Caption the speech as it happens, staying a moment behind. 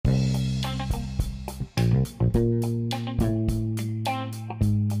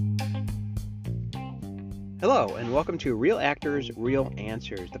Hello, and welcome to Real Actors, Real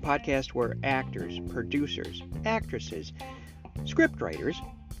Answers, the podcast where actors, producers, actresses, scriptwriters,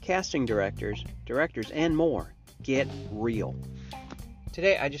 casting directors, and more get real.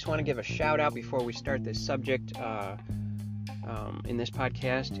 Today, I just want to give a shout out before we start this subject in this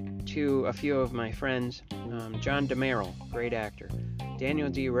podcast to a few of my friends. John DeMerrill, great actor. Daniel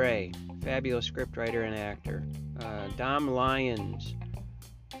D. Ray, fabulous scriptwriter and actor. Dom Lyons,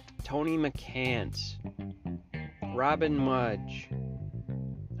 Tony McCants, Robin Mudge.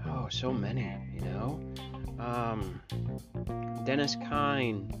 Oh, so many, Dennis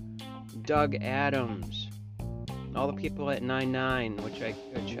Kine, Doug Adams, all the people at 9-9, which I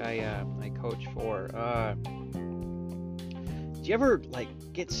coach for. Do you ever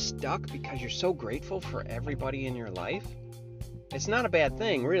get stuck because you're so grateful for everybody in your life? It's not a bad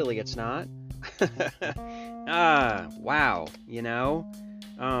thing, really. It's not. Wow.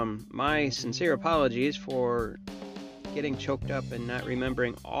 My sincere apologies for getting choked up and not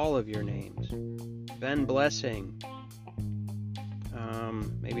remembering all of your names. Ben Blessing.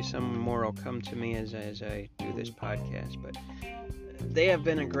 Maybe some more will come to me as I do this podcast, but they have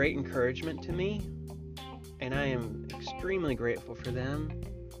been a great encouragement to me, and I am extremely grateful for them.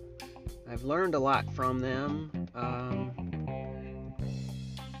 I've learned a lot from them.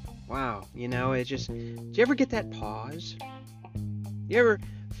 Wow, it just, do you ever get that pause? You ever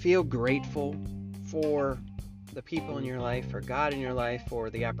feel grateful for the people in your life, for God in your life, for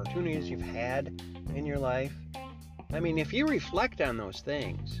the opportunities you've had in your life? I mean, if you reflect on those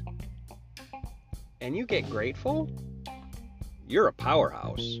things and you get grateful, you're a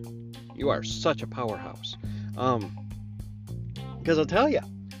powerhouse. You are such a powerhouse. Because I'll tell you,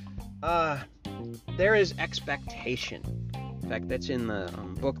 there is expectation. In fact, that's in the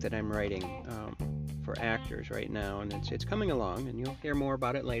book that I'm writing for actors right now, and it's coming along, and you'll hear more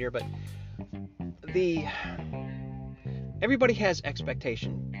about it later. But everybody has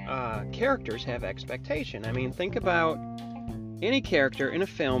expectation. Characters have expectation. I mean, think about any character in a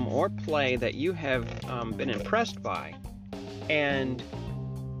film or play that you have been impressed by, and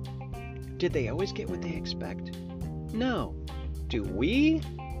did they always get what they expect? No. Do we,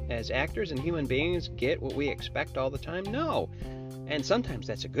 as actors and human beings, get what we expect all the time? No. And sometimes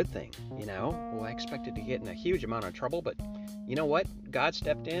that's a good thing, Well, I expected to get in a huge amount of trouble, but you know what? God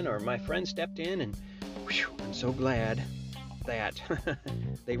stepped in, or my friend stepped in, and whew, I'm so glad that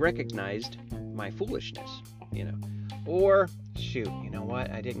they recognized my foolishness, Or, shoot, you know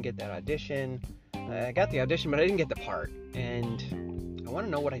what? I didn't get that audition. I got the audition, but I didn't get the part. And I want to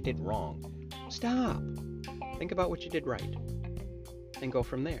know what I did wrong. Stop. Think about what you did right. And go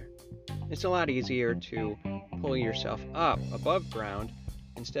from there. It's a lot easier to pull yourself up above ground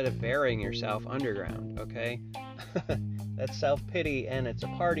instead of burying yourself underground, okay? That's self-pity, and it's a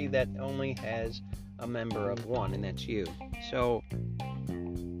party that only has a member of one, and that's you. So,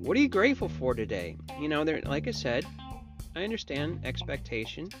 what are you grateful for today? Like I said, I understand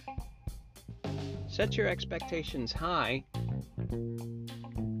expectation. Set your expectations high.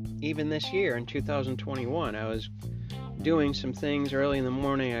 Even this year, in 2021, I was doing some things early in the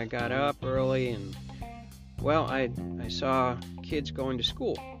morning. I got up early, and, well, I saw kids going to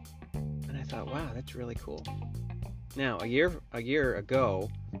school. And I thought, wow, that's really cool. Now, a year ago,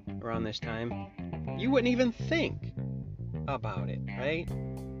 around this time, you wouldn't even think about it, right?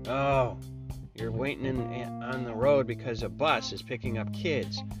 Oh, you're waiting on the road because a bus is picking up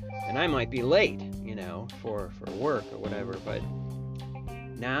kids, and I might be late, for work or whatever. But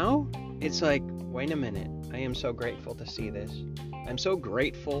now it's like, wait a minute, I am so grateful to see this. I'm so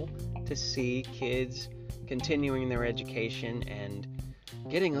grateful to see kids continuing their education and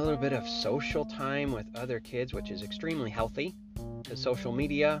getting a little bit of social time with other kids, which is extremely healthy. The social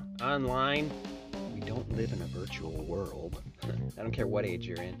media, online, we don't live in a virtual world. I don't care what age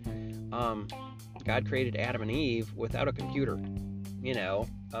you're in. God created Adam and Eve without a computer.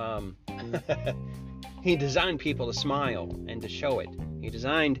 He designed people to smile and to show it.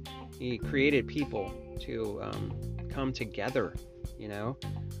 He created people to come together,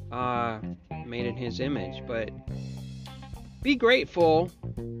 made in his image. But be grateful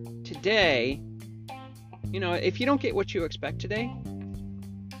today. If you don't get what you expect today,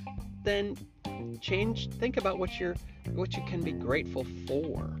 then think about what you can be grateful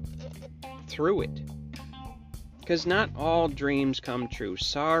for through it. Because not all dreams come true.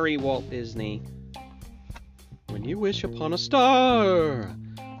 Sorry, Walt Disney. When you wish upon a star,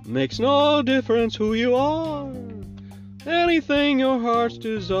 makes no difference who you are. Anything your heart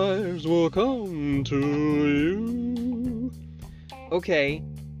desires will come to you. Okay,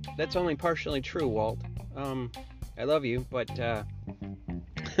 that's only partially true, Walt. I love you, but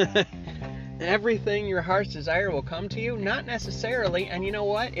everything your heart's desire will come to you? Not necessarily, and you know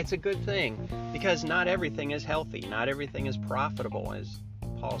what? It's a good thing, because not everything is healthy. Not everything is profitable, as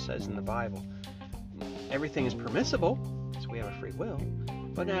Paul says in the Bible. Everything is permissible, because we have a free will,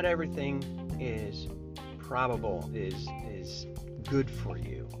 but not everything is probable, is good for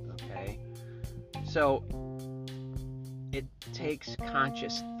you, okay? So, it takes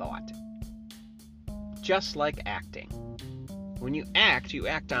conscious thought. Just like acting. When you act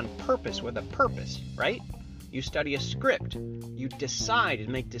on purpose, with a purpose, right? You study a script. You decide and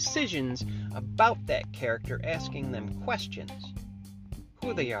make decisions about that character, asking them questions.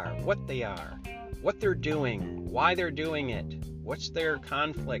 Who they are, what they're doing, why they're doing it, what's their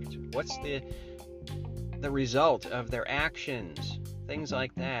conflict, what's the result of their actions, things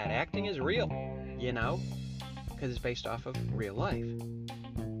like that. Acting is real, you know, because it's based off of real life.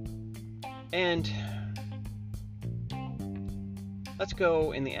 And let's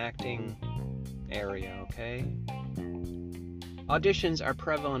go in the acting area, okay? Auditions are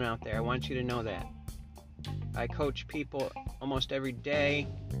prevalent out there. I want you to know that. I coach people almost every day,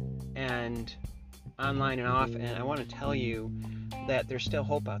 and online and off, and I want to tell you that there's still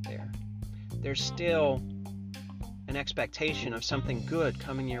hope out there. There's still an expectation of something good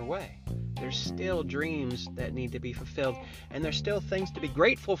coming your way. There's still dreams that need to be fulfilled, and there's still things to be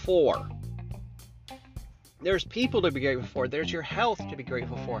grateful for. There's people to be grateful for. There's your health to be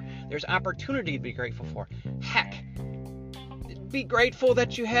grateful for. There's opportunity to be grateful for. Heck, be grateful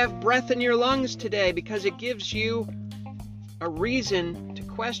that you have breath in your lungs today, because it gives you a reason to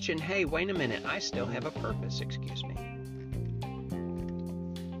question, hey, wait a minute, I still have a purpose, excuse me.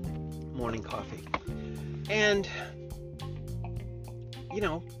 Morning coffee. And, you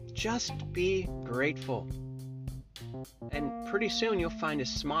know, just be grateful. And pretty soon you'll find a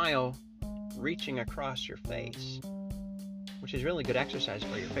smile reaching across your face, which is really good exercise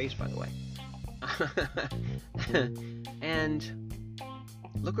for your face, by the way. And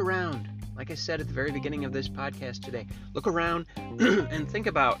look around. Like I said at the very beginning of this podcast today, look around and think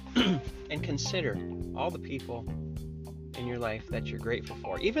about and consider all the people in your life that you're grateful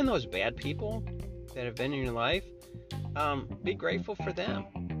for. Even those bad people that have been in your life, be grateful for them.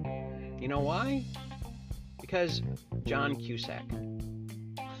 You know why? Because John Cusack.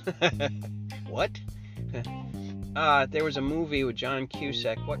 What? There was a movie with John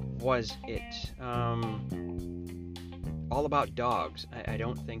Cusack. What was it? All About Dogs. I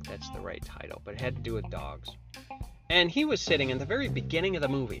don't think that's the right title, but it had to do with dogs. And he was sitting in the very beginning of the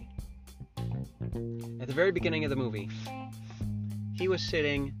movie. At the very beginning of the movie, he was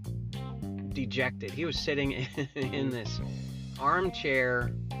sitting dejected. He was sitting in this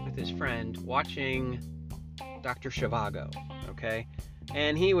armchair with his friend watching Dr. Zhivago, okay?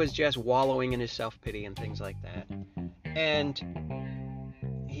 And he was just wallowing in his self-pity and things like that. And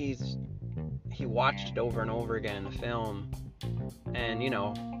he watched it over and over again in the film, and, you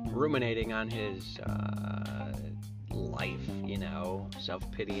know, ruminating on his life, you know,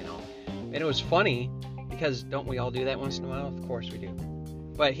 self-pity and all. And it was funny, because don't we all do that once in a while? Of course we do.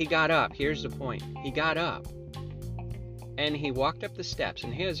 But he got up. Here's the point. He got up, and he walked up the steps.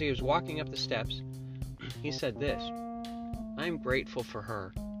 And as he was walking up the steps, he said this: "I'm grateful for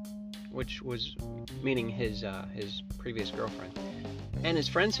her," which was meaning his previous girlfriend. And his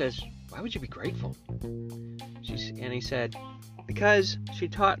friend says, "Why would you be grateful?" And he said, "Because she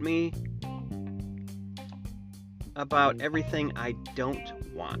taught me about everything I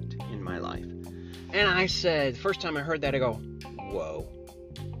don't want in my life." And I said, first time I heard that, I go, whoa,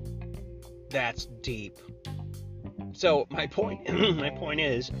 that's deep. So my point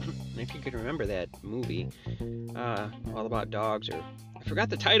is, if you could remember that movie, All About Dogs, or I forgot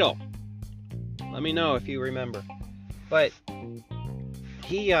the title. Let me know if you remember. But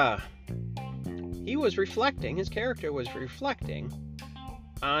he was reflecting. His character was reflecting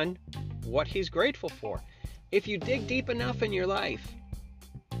on what he's grateful for. If you dig deep enough in your life,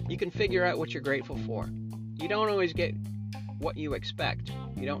 you can figure out what you're grateful for. You don't always get what you expect.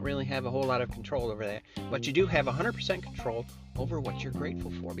 You don't really have a whole lot of control over that. But you do have 100% control over what you're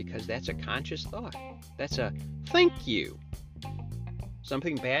grateful for, because that's a conscious thought. That's a thank you.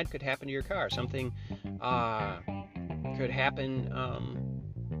 Something bad could happen to your car. Something could happen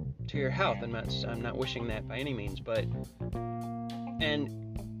to your health. I'm not wishing that by any means, but and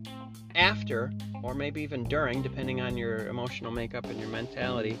after, or maybe even during, depending on your emotional makeup and your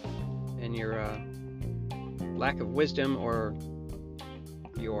mentality and your lack of wisdom, or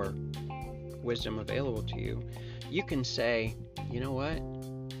your wisdom available to you, you can say, you know what?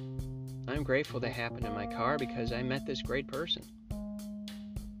 I'm grateful that happened in my car, because I met this great person.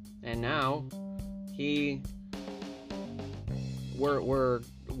 And now We're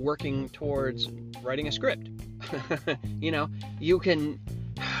working towards writing a script. You can,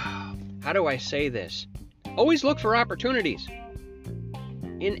 how do I say this? Always look for opportunities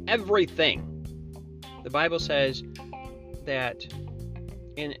in everything. The Bible says that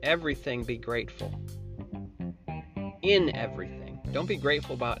in everything be grateful. In everything. Don't be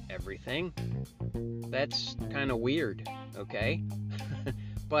grateful about everything. That's kind of weird, okay?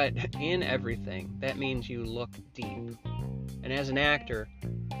 But in everything, that means you look deep. And as an actor,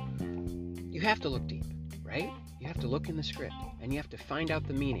 you have to look deep, right? You have to look in the script, and you have to find out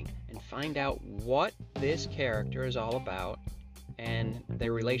the meaning and find out what this character is all about and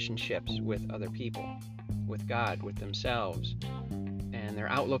their relationships with other people, with God, with themselves, and their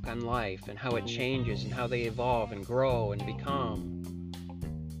outlook on life and how it changes and how they evolve and grow and become.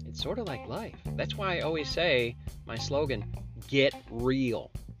 It's sort of like life. That's why I always say my slogan, get real,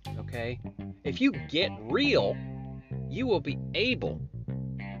 okay? If you get real, you will be able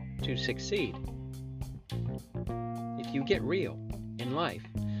to succeed. If you get real in life,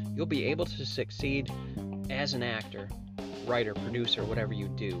 you'll be able to succeed as an actor, writer, producer, whatever you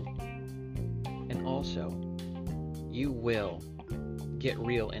do. And also, you will get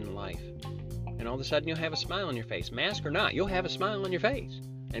real in life. And all of a sudden, you'll have a smile on your face. Mask or not, you'll have a smile on your face.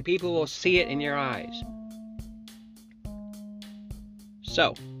 And people will see it in your eyes.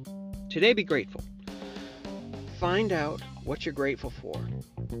 So, today be grateful. Find out what you're grateful for.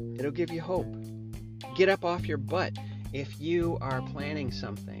 It'll give you hope. Get up off your butt if you are planning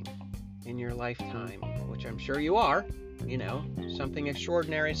something in your lifetime, which I'm sure you are, something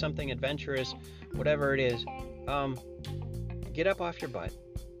extraordinary, something adventurous, whatever it is. Get up off your butt.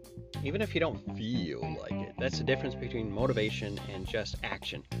 Even if you don't feel like it. That's the difference between motivation and just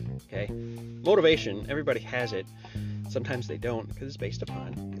action, okay? Motivation, everybody has it. Sometimes they don't because it's based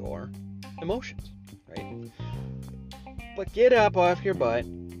upon your emotions, right? But get up off your butt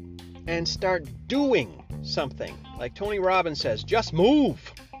and start doing something. Like Tony Robbins says, just move.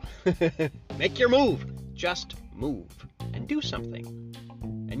 Make your move. Just move and do something.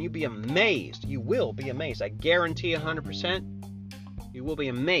 And you'll be amazed. You will be amazed. I guarantee 100%. You will be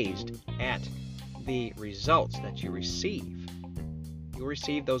amazed at the results that you receive. You'll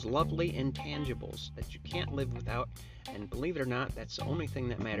receive those lovely intangibles that you can't live without. And believe it or not, that's the only thing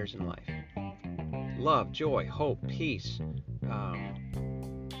that matters in life. Love, joy, hope, peace,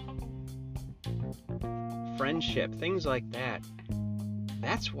 friendship, things like that.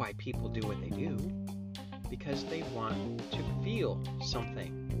 That's why people do what they do. Because they want to feel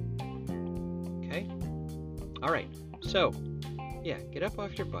something. Okay? All right. So, yeah, get up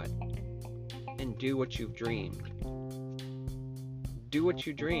off your butt and do what you've dreamed. Do what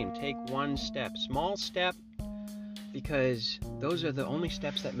you dream. Take one step. Small step, because those are the only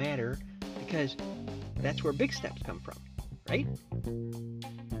steps that matter, because that's where big steps come from, right?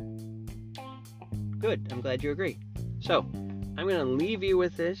 Good. I'm glad you agree. So, I'm going to leave you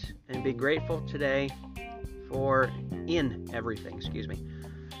with this and be grateful today for in everything,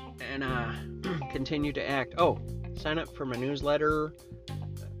 and continue to act. Oh, sign up for my newsletter,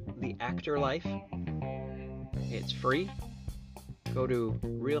 The Actor Life. It's free. Go to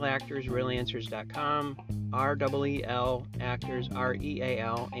realactorsrealanswers.com, REEL actors,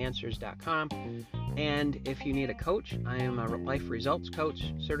 REAL answers.com. And if you need a coach, I am a life results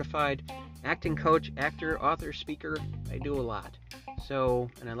coach, certified acting coach, actor, author, speaker. I do a lot.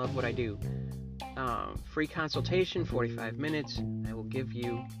 And I love what I do. Free consultation, 45 minutes. I will give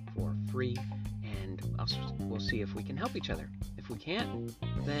you for free, and we'll see if we can help each other. If we can't,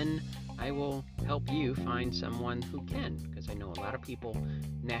 then I will help you find someone who can, because I know a lot of people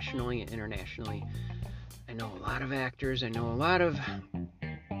nationally and internationally. I know a lot of actors. I know a lot of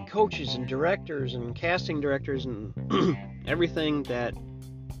coaches and directors and casting directors and everything that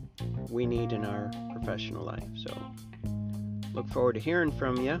we need in our professional life. So look forward to hearing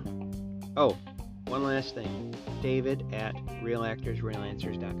from you. Oh, one last thing.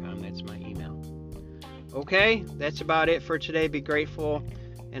 David@realactorsrealanswers.com. That's my email. Okay, that's about it for today. Be grateful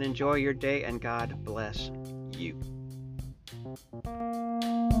and enjoy your day, and God bless you.